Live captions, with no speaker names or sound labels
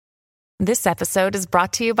This episode is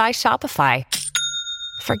brought to you by Shopify.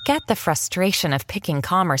 Forget the frustration of picking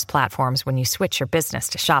commerce platforms when you switch your business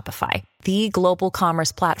to Shopify, the global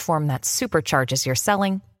commerce platform that supercharges your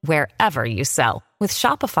selling wherever you sell. With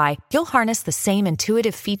Shopify, you'll harness the same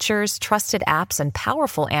intuitive features, trusted apps, and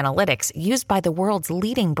powerful analytics used by the world's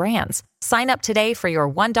leading brands. Sign up today for your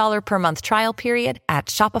 $1 per month trial period at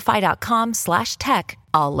shopify.com/tech,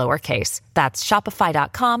 all lowercase. That's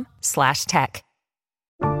shopify.com/tech.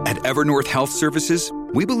 At Evernorth Health Services,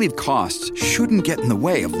 we believe costs shouldn't get in the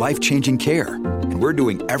way of life-changing care, and we're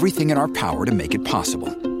doing everything in our power to make it possible.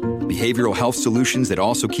 Behavioral health solutions that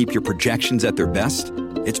also keep your projections at their best?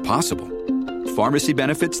 It's possible. Pharmacy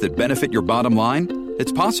benefits that benefit your bottom line?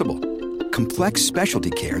 It's possible. Complex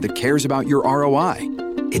specialty care that cares about your ROI?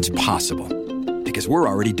 It's possible. Because we're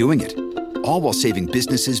already doing it. All while saving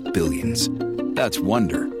businesses billions. That's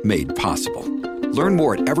Wonder made possible. Learn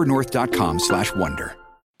more at evernorth.com/wonder.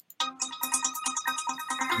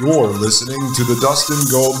 You're listening to the Dustin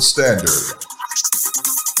Gold Standard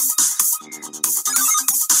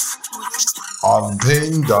on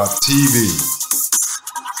Pain.tv.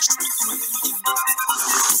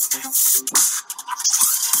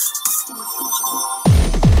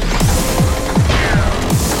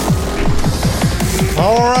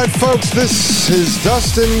 All right, folks, this is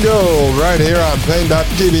Dustin Gold right here on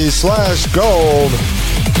Pain.tv/gold.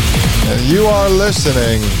 And you are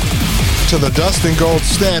listening to the Dustin Gold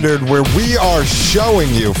Standard, where we are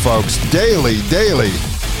showing you, folks, daily,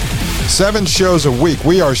 7 shows a week,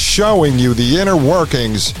 we are showing you the inner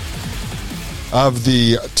workings of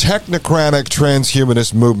the technocratic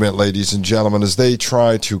transhumanist movement, ladies and gentlemen, as they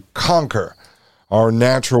try to conquer our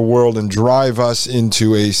natural world and drive us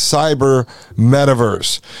into a cyber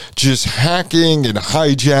metaverse, just hacking and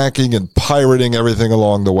hijacking and pirating everything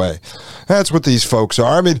along the way. That's what these folks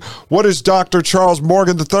are. I mean, what is Dr. Charles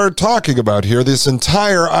Morgan III talking about here? This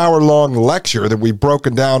entire hour-long lecture that we've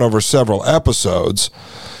broken down over several episodes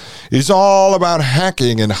is all about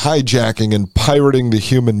hacking and hijacking and pirating the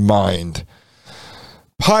human mind,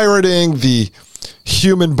 pirating the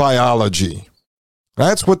human biology.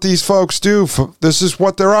 That's what these folks do. This is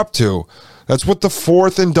what they're up to. That's what the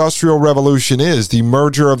fourth industrial revolution is, the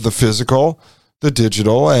merger of the physical, the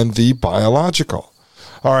digital, and the biological.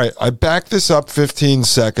 All right, I backed this up 15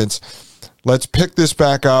 seconds. Let's pick this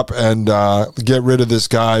back up and get rid of this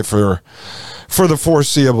guy for the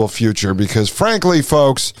foreseeable future, because frankly,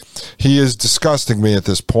 folks, he is disgusting me at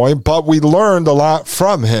this point, but we learned a lot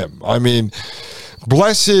from him. I mean,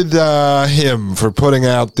 blessed him for putting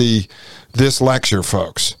out this lecture,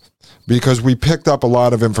 folks, because we picked up a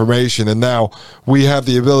lot of information, and now we have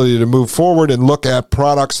the ability to move forward and look at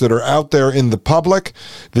products that are out there in the public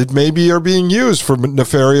that maybe are being used for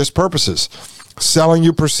nefarious purposes, selling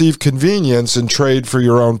you perceived convenience and trade for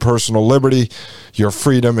your own personal liberty, your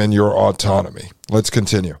freedom, and your autonomy. Let's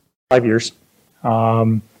continue. 5 years.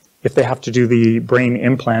 If they have to do the brain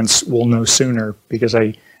implants, we'll know sooner, because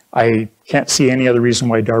I can't see any other reason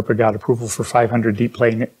why DARPA got approval for 500 deep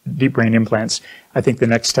brain implants. I think the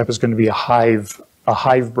next step is going to be a hive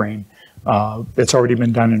brain. It's already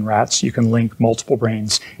been done in rats. You can link multiple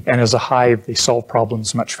brains, and as a hive, they solve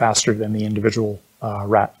problems much faster than the individual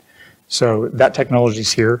rat. So that technology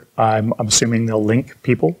is here. I'm assuming they'll link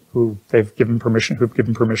people who've given permission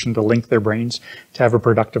to link their brains to have a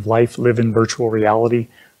productive life, live in virtual reality,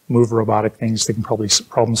 move robotic things. They can probably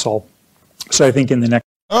problem solve. So I think in the next.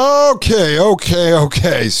 Okay.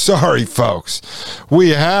 Sorry, folks.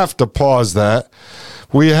 We have to pause that.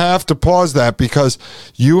 Because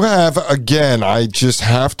you have, again, I just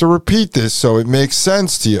have to repeat this so it makes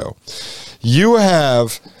sense to you. You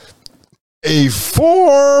have a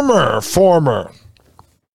former,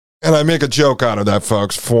 and I make a joke out of that,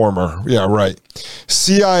 folks, former, yeah, right,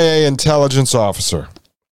 CIA intelligence officer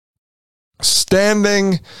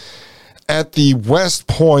standing at the West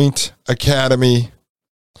Point Academy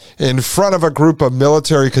in front of a group of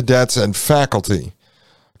military cadets and faculty,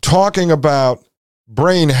 talking about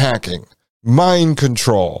brain hacking, mind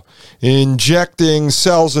control, injecting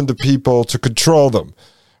cells into people to control them,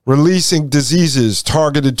 releasing diseases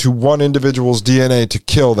targeted to one individual's DNA to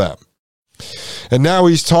kill them. And now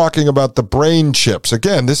he's talking about the brain chips.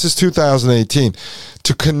 Again, this is 2018,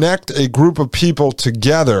 to connect a group of people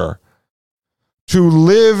together to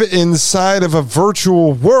live inside of a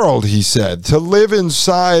virtual world, he said. To live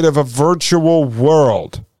inside of a virtual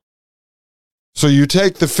world. So you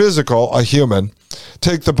take the physical, a human,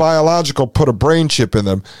 take the biological, put a brain chip in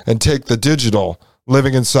them, and take the digital,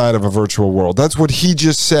 living inside of a virtual world. That's what he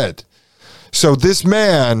just said. So this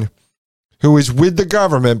man, who is with the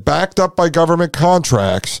government, backed up by government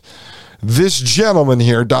contracts, this gentleman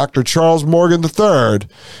here, Dr. Charles Morgan III,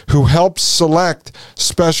 who helps select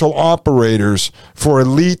special operators for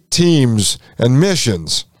elite teams and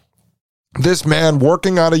missions. This man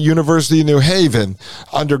working out of University of New Haven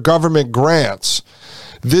under government grants.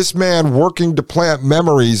 This man working to plant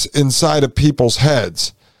memories inside of people's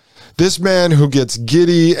heads. This man who gets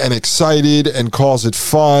giddy and excited and calls it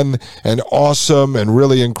fun and awesome and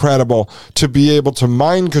really incredible to be able to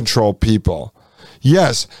mind control people.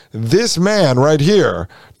 Yes, this man right here,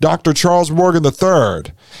 Dr. Charles Morgan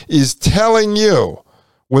III, is telling you,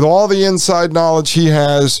 with all the inside knowledge he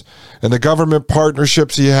has and the government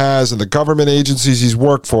partnerships he has and the government agencies he's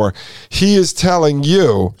worked for, he is telling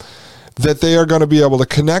you that they are going to be able to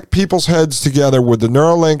connect people's heads together with the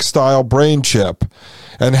Neuralink-style brain chip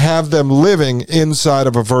and have them living inside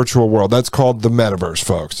of a virtual world. That's called the metaverse,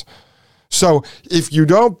 folks. So if you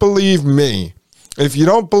don't believe me, if you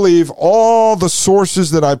don't believe all the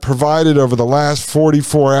sources that I provided over the last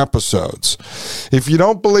 44 episodes, if you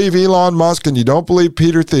don't believe Elon Musk and you don't believe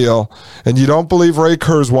Peter Thiel and you don't believe Ray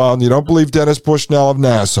Kurzweil and you don't believe Dennis Bushnell of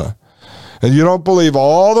NASA, and you don't believe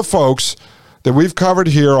all the folks that we've covered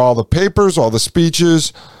here, all the papers, all the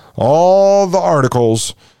speeches, all the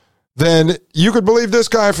articles, then you could believe this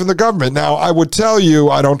guy from the government. Now, I would tell you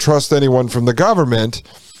I don't trust anyone from the government,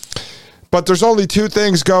 but there's only two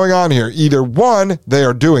things going on here. Either one, they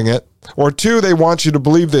are doing it, or two, they want you to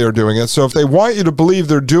believe they are doing it. So if they want you to believe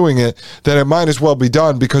they're doing it, then it might as well be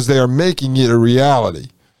done because they are making it a reality.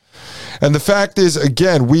 And the fact is,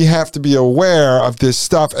 again, we have to be aware of this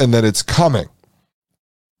stuff and that it's coming.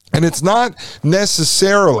 And it's not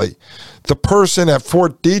necessarily the person at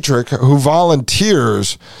Fort Detrick who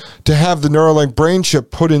volunteers to have the Neuralink brain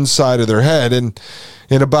chip put inside of their head. And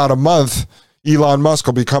in about a month, Elon Musk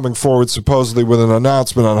will be coming forward supposedly with an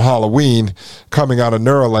announcement on Halloween coming out of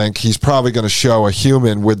Neuralink. He's probably going to show a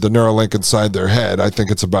human with the Neuralink inside their head. I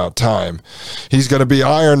think it's about time. He's going to be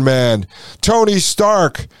Iron Man. Tony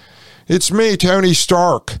Stark. It's me, Tony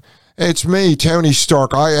Stark. It's me, Tony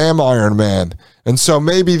Stark. I am Iron Man. And so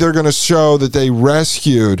maybe they're going to show that they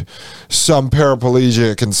rescued some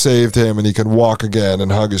paraplegic and saved him and he can walk again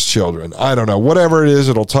and hug his children. I don't know. Whatever it is,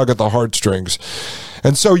 it'll tug at the heartstrings.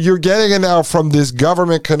 And so you're getting it now from this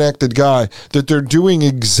government-connected guy that they're doing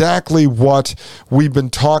exactly what we've been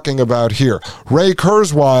talking about here. Ray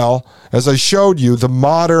Kurzweil, as I showed you, the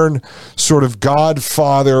modern sort of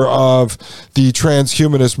godfather of the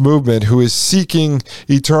transhumanist movement who is seeking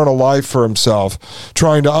eternal life for himself,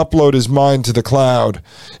 trying to upload his mind to the cloud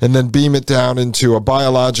and then beam it down into a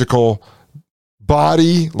biological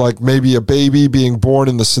body, like maybe a baby being born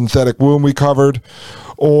in the synthetic womb we covered,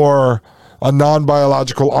 or a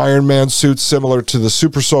non-biological Iron Man suit similar to the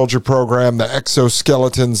Super Soldier program, the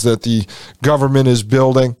exoskeletons that the government is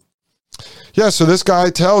building. Yeah, so this guy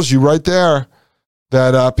tells you right there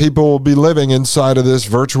that people will be living inside of this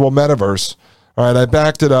virtual metaverse. All right, I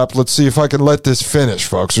backed it up. Let's see if I can let this finish,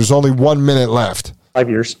 folks. There's only 1 minute left. 5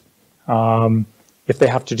 years. If they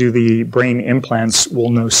have to do the brain implants, we'll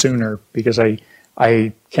know sooner because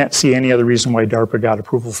I can't see any other reason why DARPA got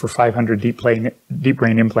approval for 500 deep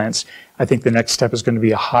brain implants. I think the next step is going to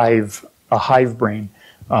be a hive brain.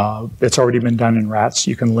 It's already been done in rats.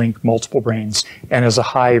 You can link multiple brains, and as a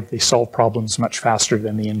hive, they solve problems much faster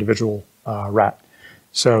than the individual rat.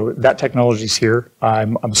 So that technology's here.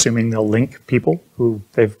 I'm assuming they'll link people who've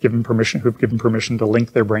given permission to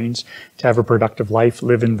link their brains to have a productive life,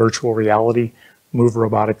 live in virtual reality, move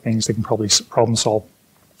robotic things. They can probably problem solve.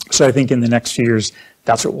 So I think in the next few years,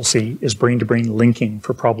 that's what we'll see, is brain-to-brain linking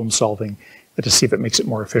for problem solving to see if it makes it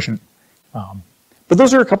more efficient. But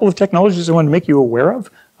those are a couple of technologies I wanted to make you aware of.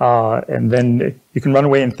 And then you can run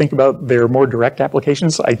away and think about their more direct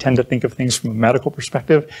applications. I tend to think of things from a medical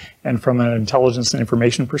perspective and from an intelligence and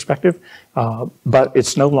information perspective. But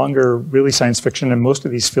it's no longer really science fiction, and most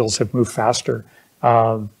of these fields have moved faster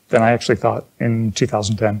than I actually thought in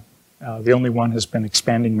 2010. The only one has been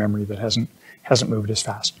expanding memory that hasn't moved as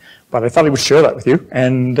fast. But I thought I would share that with you,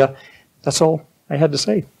 and that's all I had to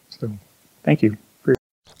say. So thank you.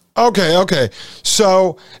 Okay.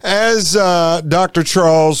 So as Dr.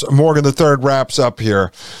 Charles Morgan III wraps up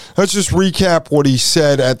here, let's just recap what he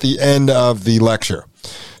said at the end of the lecture.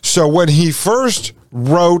 So when he first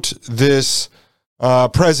wrote this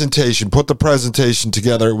presentation, put the presentation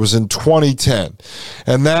together, it was in 2010.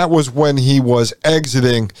 And that was when he was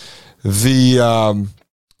exiting the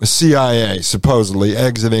CIA, supposedly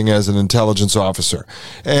exiting as an intelligence officer.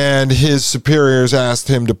 And his superiors asked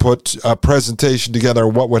him to put a presentation together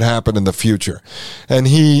what would happen in the future. And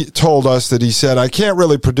he told us that he said, I can't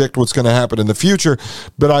really predict what's going to happen in the future,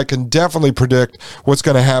 but I can definitely predict what's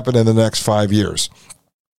going to happen in the next 5 years.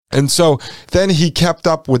 And so then he kept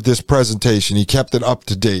up with this presentation. He kept it up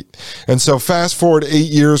to date. And so fast forward 8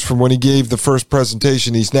 years from when he gave the first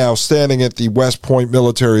presentation, he's now standing at the West Point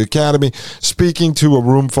Military Academy, speaking to a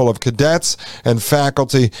room full of cadets and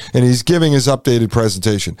faculty, and he's giving his updated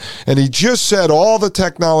presentation. And he just said all the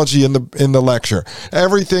technology in the lecture,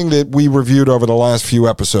 everything that we reviewed over the last few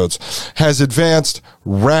episodes, has advanced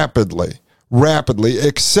rapidly,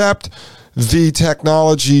 except the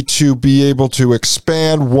technology to be able to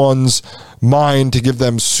expand one's mind to give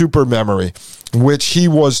them super memory, which he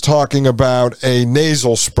was talking about a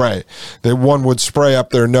nasal spray that one would spray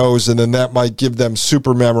up their nose, and then that might give them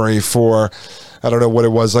super memory for, I don't know what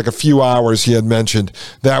it was, like a few hours he had mentioned.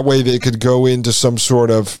 That way they could go into some sort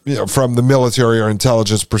of, from the military or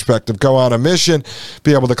intelligence perspective, go on a mission,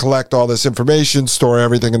 be able to collect all this information, store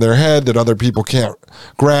everything in their head that other people can't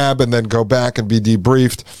grab, and then go back and be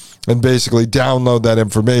debriefed and basically download that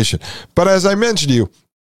information. But as I mentioned to you,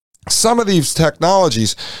 some of these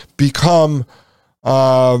technologies become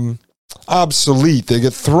obsolete. They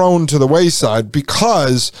get thrown to the wayside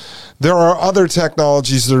because there are other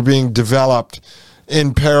technologies that are being developed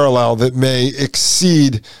in parallel that may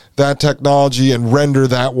exceed that technology and render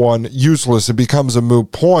that one useless. It becomes a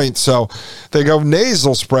moot point. So they go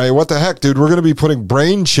nasal spray. What the heck, dude? We're going to be putting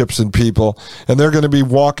brain chips in people, and they're going to be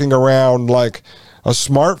walking around like a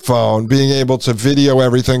smartphone, being able to video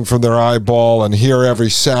everything from their eyeball and hear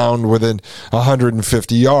every sound within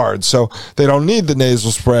 150 yards. So they don't need the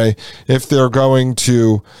nasal spray if they're going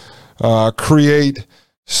to create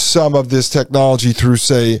some of this technology through,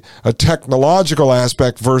 say, a technological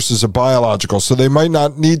aspect versus a biological. So they might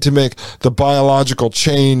not need to make the biological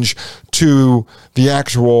change to the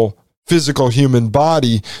actual physical human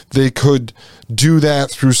body. They could do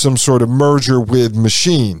that through some sort of merger with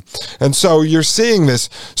machine. And so you're seeing this.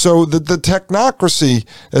 So the technocracy,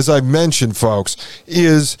 as I mentioned, folks,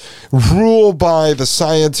 is ruled by the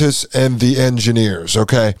scientists and the engineers,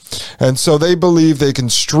 okay? And so they believe they can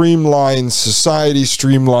streamline society,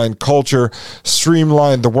 streamline culture,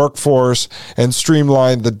 streamline the workforce, and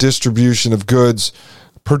streamline the distribution of goods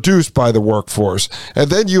produced by the workforce. And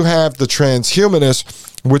then you have the transhumanists,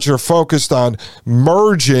 which are focused on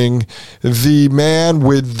merging the man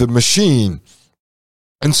with the machine.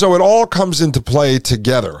 And so it all comes into play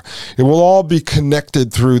together. It will all be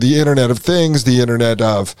connected through the Internet of Things, the Internet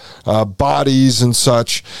of bodies and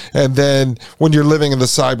such. And then when you're living in the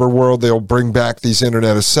cyber world, they'll bring back these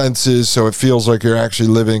Internet of Senses, so it feels like you're actually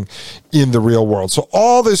living in the real world. So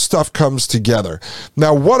all this stuff comes together.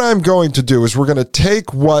 Now, what I'm going to do is we're going to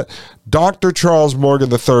take what Dr. Charles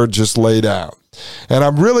Morgan III just laid out, and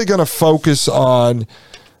I'm really going to focus on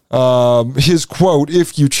his quote,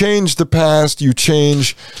 "If you change the past, you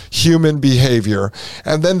change human behavior,"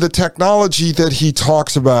 and then the technology that he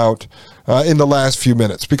talks about in the last few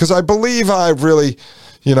minutes, because I believe I've really,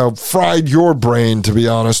 fried your brain, to be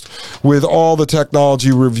honest, with all the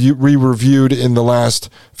technology reviewed in the last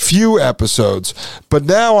few episodes. But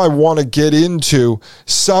now I want to get into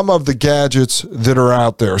some of the gadgets that are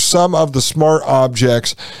out there, some of the smart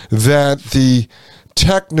objects that the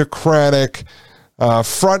technocratic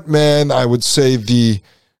frontmen, I would say the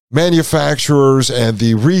manufacturers and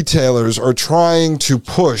the retailers, are trying to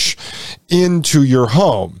push into your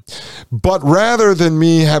home. But rather than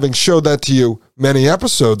me having showed that to you many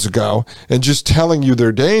episodes ago and just telling you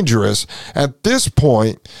they're dangerous, at this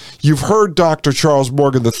point, you've heard Dr. Charles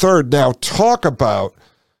Morgan III now talk about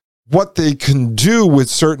what they can do with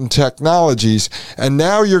certain technologies. And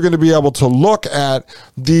now you're going to be able to look at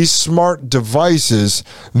these smart devices.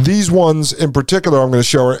 These ones in particular I'm going to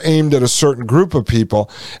show are aimed at a certain group of people.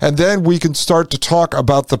 And then we can start to talk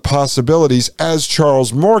about the possibilities, as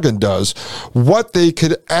Charles Morgan does, what they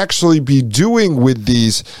could actually be doing with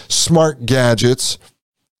these smart gadgets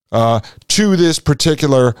to this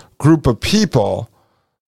particular group of people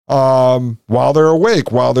while they're awake,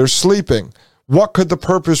 while they're sleeping. What could the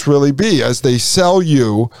purpose really be as they sell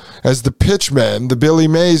you, as the pitchmen, the Billy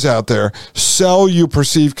Mays out there, sell you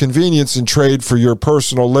perceived convenience in trade for your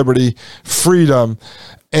personal liberty, freedom,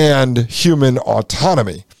 and human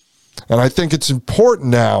autonomy? And I think it's important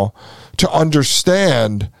now to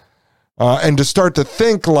understand and to start to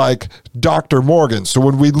think like Dr. Morgan. So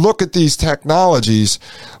when we look at these technologies,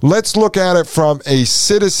 let's look at it from a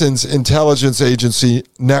citizens intelligence agency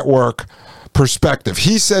network perspective.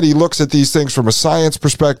 He said he looks at these things from a science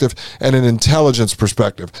perspective and an intelligence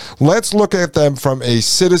perspective. Let's look at them from a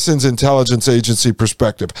citizens intelligence agency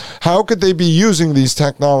perspective. How could they be using these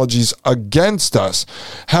technologies against us?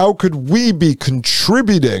 How could we be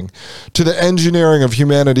contributing to the engineering of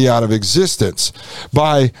humanity out of existence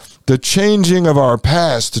by the changing of our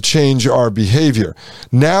past to change our behavior?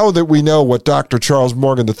 Now that we know what Dr. Charles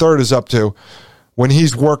Morgan III is up to when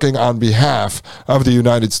he's working on behalf of the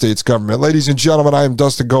United States government. Ladies and gentlemen, I am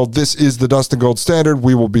Dustin Gold. This is the Dustin Gold Standard.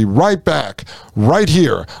 We will be right back right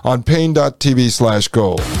here on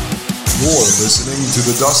Paine.tv/gold. You're listening to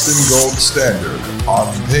the Dustin Gold Standard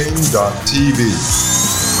on Paine.tv.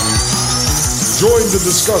 Join the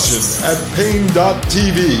discussion at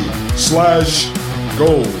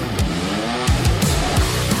Paine.tv/gold.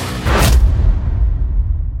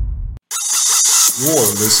 You're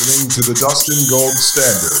listening to the Dustin Gold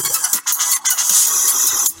Standard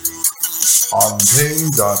on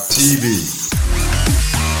Paine.tv.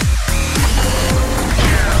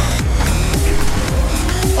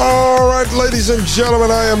 All right, ladies and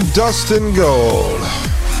gentlemen, I am Dustin Gold.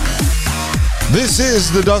 This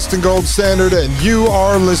is the Dustin Gold Standard, and you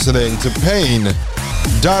are listening to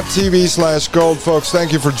Paine.tv/gold. Folks,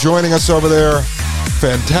 thank you for joining us over there.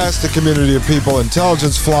 Fantastic community of people,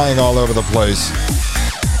 intelligence flying all over the place.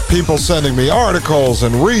 People sending me articles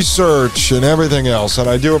and research and everything else, and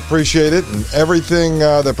I do appreciate it, and everything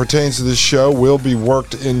that pertains to this show will be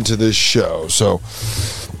worked into this show. So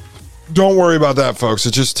don't worry about that, folks.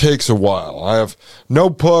 It just takes a while. I have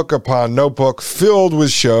notebook upon notebook filled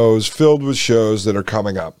with shows that are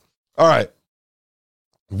coming up. All right.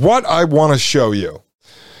 What I want to show you,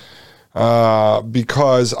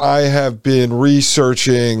 because I have been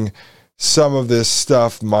researching some of this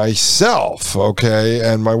stuff myself, okay?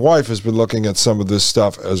 And my wife has been looking at some of this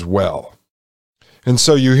stuff as well. And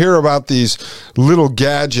so you hear about these little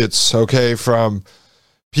gadgets, okay, from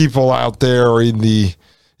people out there in the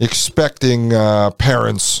expecting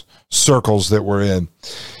parents circles that we're in.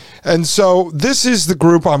 And so this is the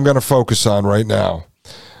group I'm going to focus on right now,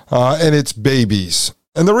 and it's babies.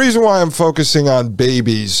 And the reason why I'm focusing on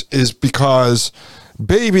babies is because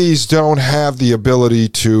babies don't have the ability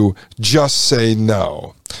to just say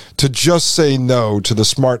no, to just say no to the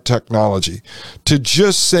smart technology, to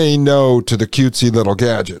just say no to the cutesy little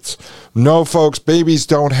gadgets. No, folks, babies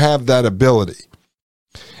don't have that ability.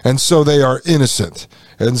 And so they are innocent.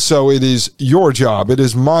 And so it is your job, it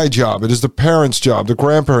is my job, it is the parents' job, the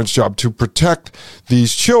grandparents' job to protect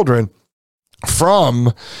these children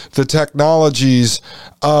from the technologies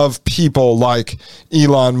of people like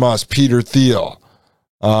Elon Musk, Peter Thiel,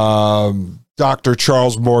 Dr.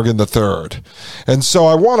 Charles Morgan III. And so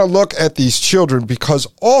I want to look at these children because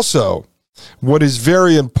also what is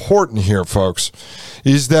very important here, folks,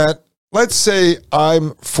 is that let's say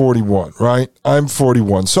I'm 41, right? I'm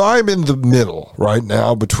 41. So I'm in the middle right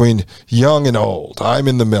now between young and old. I'm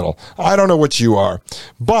in the middle. I don't know what you are.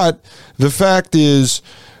 But the fact is,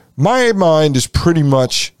 my mind is pretty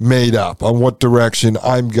much made up on what direction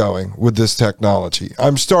I'm going with this technology.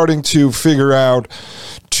 I'm starting to figure out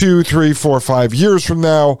 2, 3, 4, 5 years from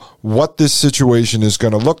now what this situation is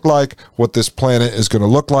going to look like, what this planet is going to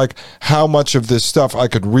look like, how much of this stuff I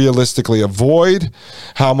could realistically avoid,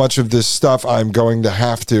 how much of this stuff I'm going to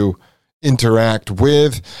have to interact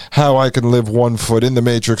with, how I can live 1 foot in the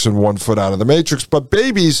matrix and 1 foot out of the matrix. But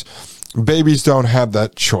babies don't have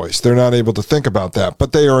that choice. They're not able to think about that,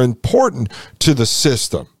 but they are important to the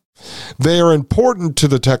system. They are important to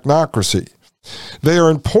the technocracy. They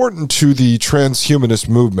are important to the transhumanist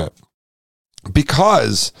movement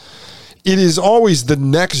because it is always the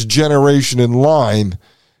next generation in line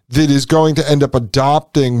that is going to end up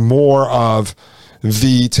adopting more of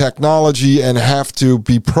the technology and have to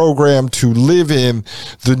be programmed to live in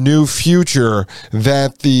the new future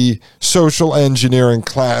that the social engineering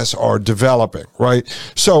class are developing, right?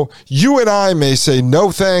 So you and I may say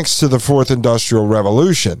no thanks to the fourth industrial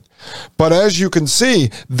revolution, but as you can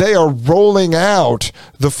see, they are rolling out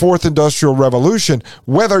the fourth industrial revolution,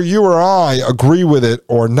 whether you or I agree with it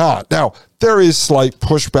or not. Now, there is slight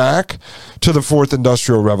pushback to the fourth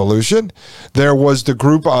industrial revolution. There was the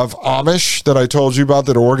group of Amish that I told you about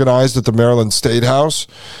that organized at the Maryland State House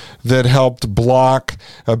that helped block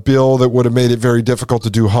a bill that would have made it very difficult to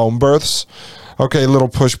do home births. Okay, a little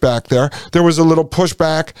pushback there. There was a little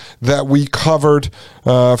pushback that we covered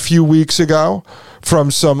a few weeks ago from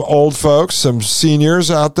some old folks, some seniors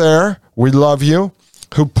out there. We love you.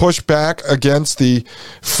 who pushed back against the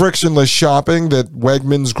frictionless shopping that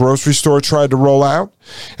Wegmans grocery store tried to roll out,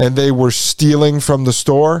 and they were stealing from the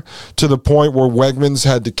store to the point where Wegmans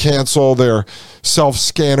had to cancel their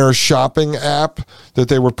self-scanner shopping app that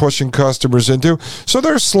they were pushing customers into. So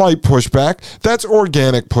there's slight pushback. That's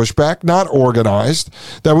organic pushback, not organized.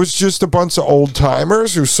 That was just a bunch of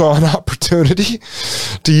old-timers who saw an opportunity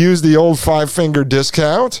to use the old five-finger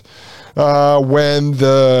discount when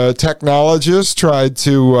the technologists tried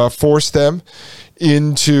to force them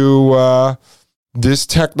into this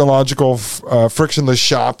technological frictionless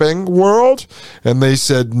shopping world. And they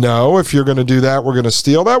said, no, if you're going to do that, we're going to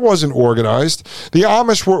steal. That wasn't organized. The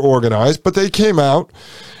Amish were organized, but they came out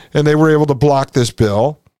and they were able to block this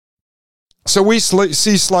bill. So we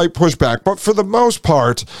see slight pushback, but for the most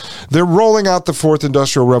part, they're rolling out the fourth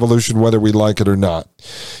industrial revolution, whether we like it or not.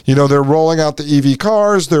 You know, they're rolling out the EV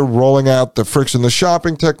cars, they're rolling out the frictionless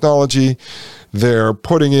shopping technology, they're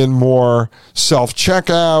putting in more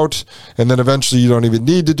self-checkout, and then eventually you don't even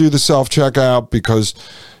need to do the self-checkout because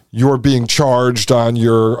you're being charged on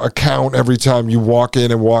your account every time you walk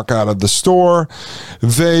in and walk out of the store.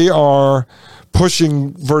 They are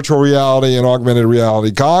pushing virtual reality and augmented reality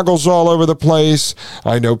goggles all over the place.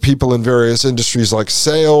 I know people in various industries like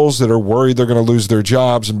sales that are worried they're going to lose their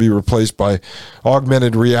jobs and be replaced by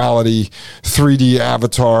augmented reality 3D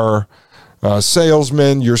avatar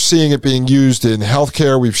salesmen. You're seeing it being used in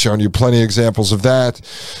healthcare. We've shown you plenty of examples of that.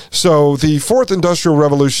 So the fourth industrial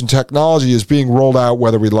revolution technology is being rolled out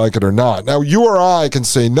whether we like it or not. Now, you or I can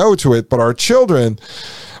say no to it, but our children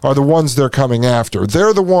are the ones they're coming after.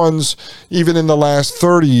 They're the ones, even in the last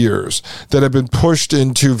 30 years, that have been pushed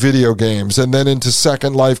into video games and then into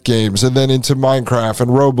Second Life games and then into Minecraft and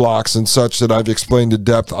Roblox and such that I've explained in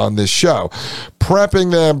depth on this show. Prepping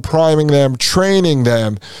them, priming them, training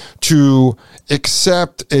them to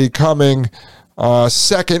accept a coming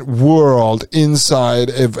second world inside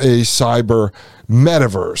of a cyber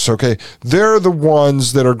metaverse, okay? They're the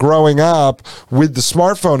ones that are growing up with the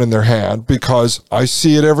smartphone in their hand because I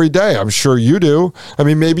see it every day. I'm sure you do. I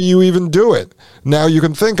mean, maybe you even do it. Now you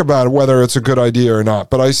can think about it, whether it's a good idea or not.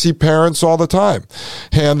 But I see parents all the time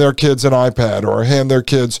hand their kids an iPad or hand their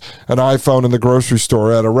kids an iPhone in the grocery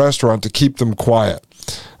store at a restaurant to keep them quiet.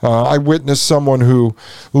 I witnessed someone who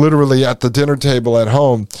literally at the dinner table at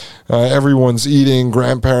home, everyone's eating,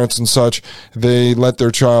 grandparents and such, they let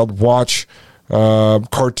their child watch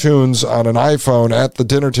cartoons on an iPhone at the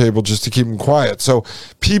dinner table just to keep them quiet. So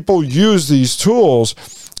people use these tools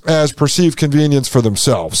as perceived convenience for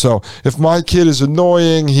themselves. So if my kid is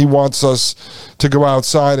annoying, he wants us to go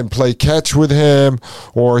outside and play catch with him,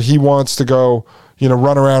 or he wants to go,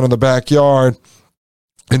 run around in the backyard.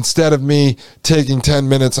 Instead of me taking 10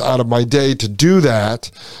 minutes out of my day to do that,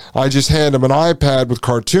 I just hand him an iPad with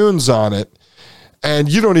cartoons on it. And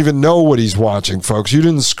you don't even know what he's watching, folks. You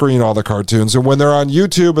didn't screen all the cartoons. And when they're on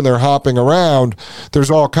YouTube and they're hopping around,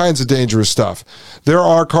 there's all kinds of dangerous stuff. There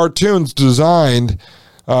are cartoons designed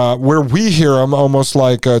where we hear them almost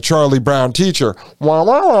like a Charlie Brown teacher.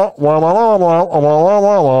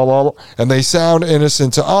 And they sound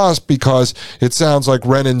innocent to us because it sounds like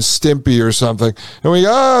Ren and Stimpy or something. And we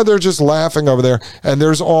go, they're just laughing over there. And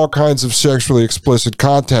there's all kinds of sexually explicit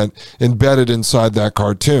content embedded inside that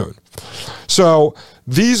cartoon. So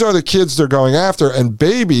these are the kids they're going after, and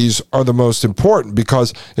babies are the most important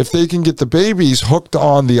because if they can get the babies hooked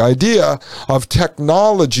on the idea of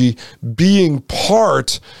technology being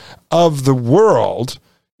part of the world,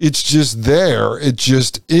 it's just there, it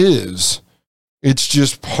just is. It's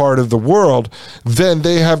just part of the world, then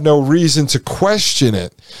they have no reason to question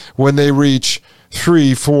it when they reach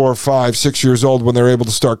 3, 4, 5, 6 years old when they're able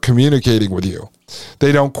to start communicating with you.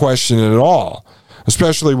 They don't question it at all.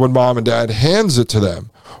 Especially when mom and dad hands it to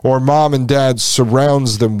them or mom and dad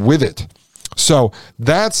surrounds them with it. So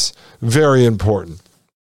that's very important.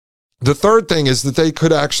 The third thing is that they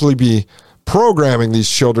could actually be programming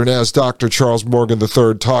these children, as Dr. Charles Morgan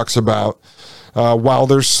III talks about, while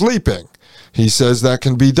they're sleeping. He says that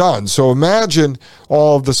can be done. So imagine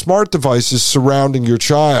all of the smart devices surrounding your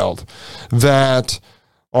child that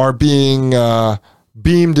are being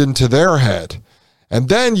beamed into their head. And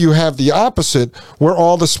then you have the opposite, where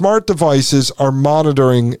all the smart devices are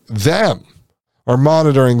monitoring them.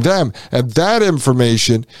 And that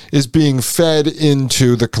information is being fed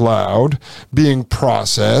into the cloud, being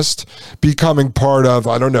processed, becoming part of,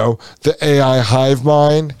 the AI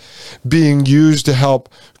Hivemind, being used to help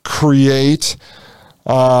create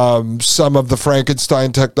some of the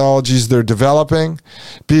Frankenstein technologies they're developing,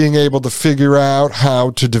 being able to figure out how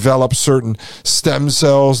to develop certain stem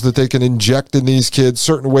cells that they can inject in these kids,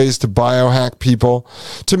 certain ways to biohack people,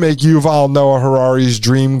 to make Yuval Noah Harari's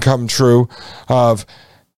dream come true of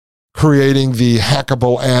creating the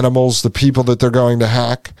hackable animals, the people that they're going to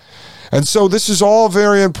hack. And so this is all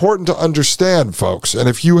very important to understand, folks. And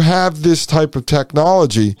if you have this type of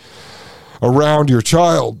technology around your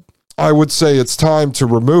child, I would say it's time to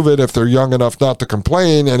remove it if they're young enough not to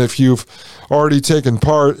complain. And if you've already taken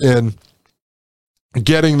part in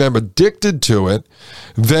getting them addicted to it,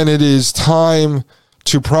 then it is time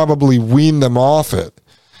to probably wean them off it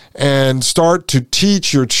and start to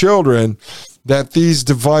teach your children that these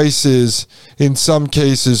devices, in some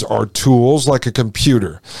cases, are tools like a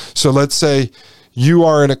computer. So let's say you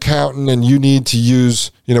are an accountant and you need to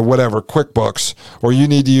use, whatever, QuickBooks, or you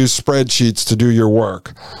need to use spreadsheets to do your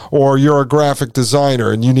work, or you're a graphic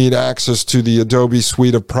designer and you need access to the Adobe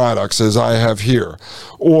suite of products as I have here,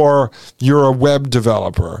 or you're a web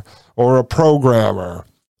developer or a programmer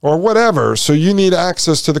or whatever. So you need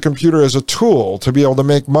access to the computer as a tool to be able to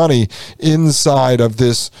make money inside of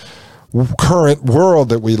this current world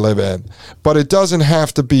that we live in. But it doesn't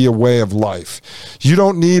have to be a way of life. You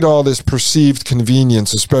don't need all this perceived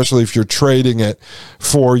convenience, especially if you're trading it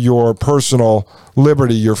for your personal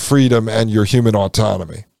liberty, your freedom, and your human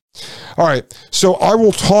autonomy. All right, so I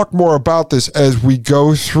will talk more about this as we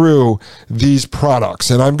go through these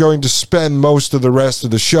products, and I'm going to spend most of the rest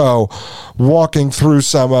of the show walking through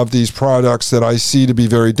some of these products that I see to be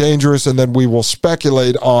very dangerous, and then we will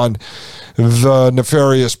speculate on the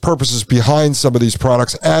nefarious purposes behind some of these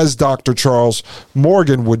products, as Dr. Charles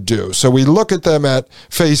Morgan would do. So we look at them at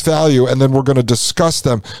face value, and then we're going to discuss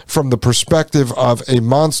them from the perspective of a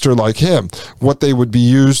monster like him, what they would be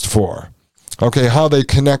used for. Okay, how they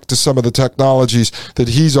connect to some of the technologies that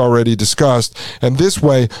he's already discussed. And this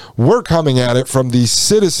way, we're coming at it from the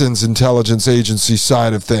Citizens Intelligence Agency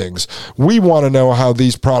side of things. We want to know how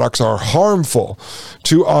these products are harmful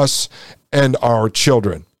to us and our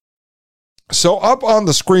children. So up on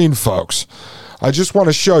the screen, folks, I just want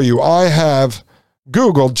to show you, I have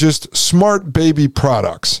Googled just smart baby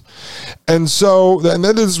products. And then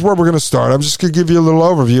this is where we're going to start. I'm just going to give you a little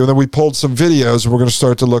overview, and then we pulled some videos, and we're going to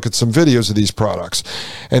start to look at some videos of these products.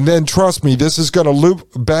 And then, trust me, this is going to loop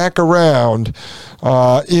back around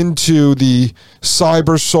into the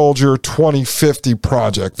Cyber Soldier 2050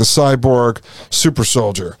 project, the Cyborg Super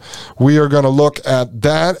Soldier. We are going to look at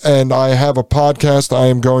that, and I have a podcast I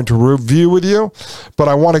am going to review with you, but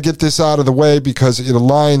I want to get this out of the way because it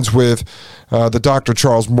aligns with the Dr.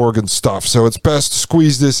 Charles Morgan stuff. So it's best to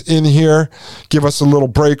squeeze this in here, give us a little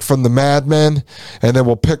break from the madmen, and then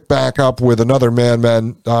we'll pick back up with another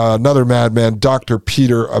madman, Dr.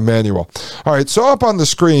 Peter Emanuel. All right, so up on the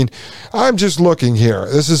screen, I'm just looking here.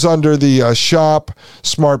 This is under the Shop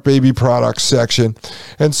Smart Baby Products section.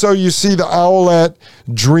 And so you see the Owlet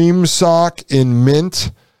Dream Sock in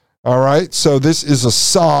mint. All right, so this is a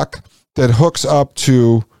sock that hooks up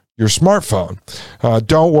to your smartphone.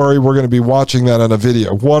 Don't worry, we're going to be watching that on a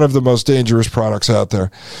video. One of the most dangerous products out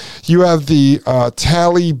there. You have the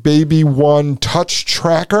Tally Baby One Touch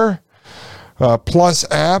Tracker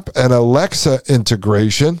Plus app and Alexa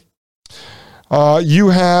integration. You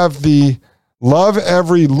have the Love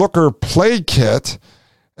Every Looker Play Kit,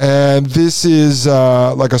 and this is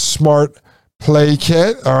like a smart play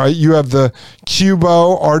kit. All right, you have the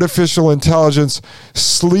Cubo Artificial Intelligence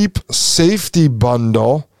Sleep Safety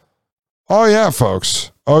Bundle. Oh, yeah,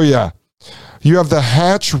 folks. Oh, yeah. You have the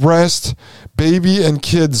Hatch Rest Baby and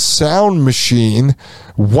Kids Sound Machine,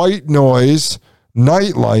 White Noise,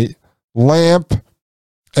 Nightlight, Lamp,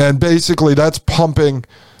 and basically that's pumping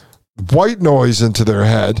white noise into their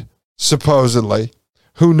head, supposedly.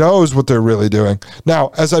 Who knows what they're really doing?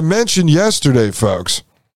 Now, as I mentioned yesterday, folks,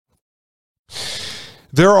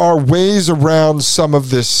 there are ways around some of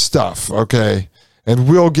this stuff, okay? And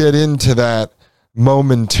we'll get into that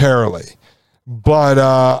momentarily. But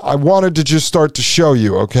I wanted to just start to show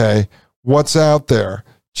you, okay, what's out there.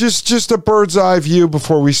 Just a bird's eye view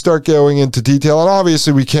before we start going into detail. And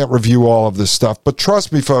obviously we can't review all of this stuff. But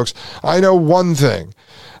trust me, folks, I know one thing.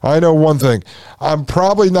 I'm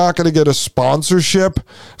probably not going to get a sponsorship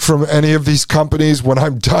from any of these companies when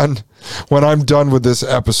I'm done with this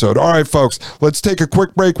episode. All right, folks, let's take a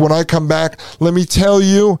quick break. When I come back, let me tell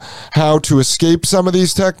you how to escape some of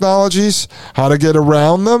these technologies, how to get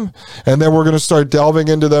around them, and then we're going to start delving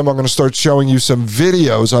into them. I'm going to start showing you some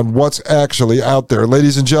videos on what's actually out there.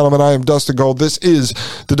 Ladies and gentlemen, I am Dustin Gold. This is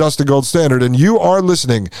the Dustin Gold Standard, and you are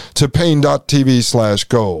listening to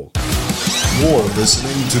Pain.tv/gold. You're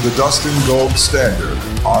listening to the Dustin Gold Standard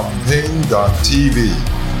on Pain.tv.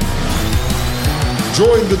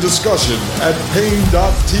 Join the discussion at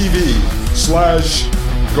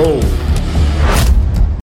Pain.tv/gold.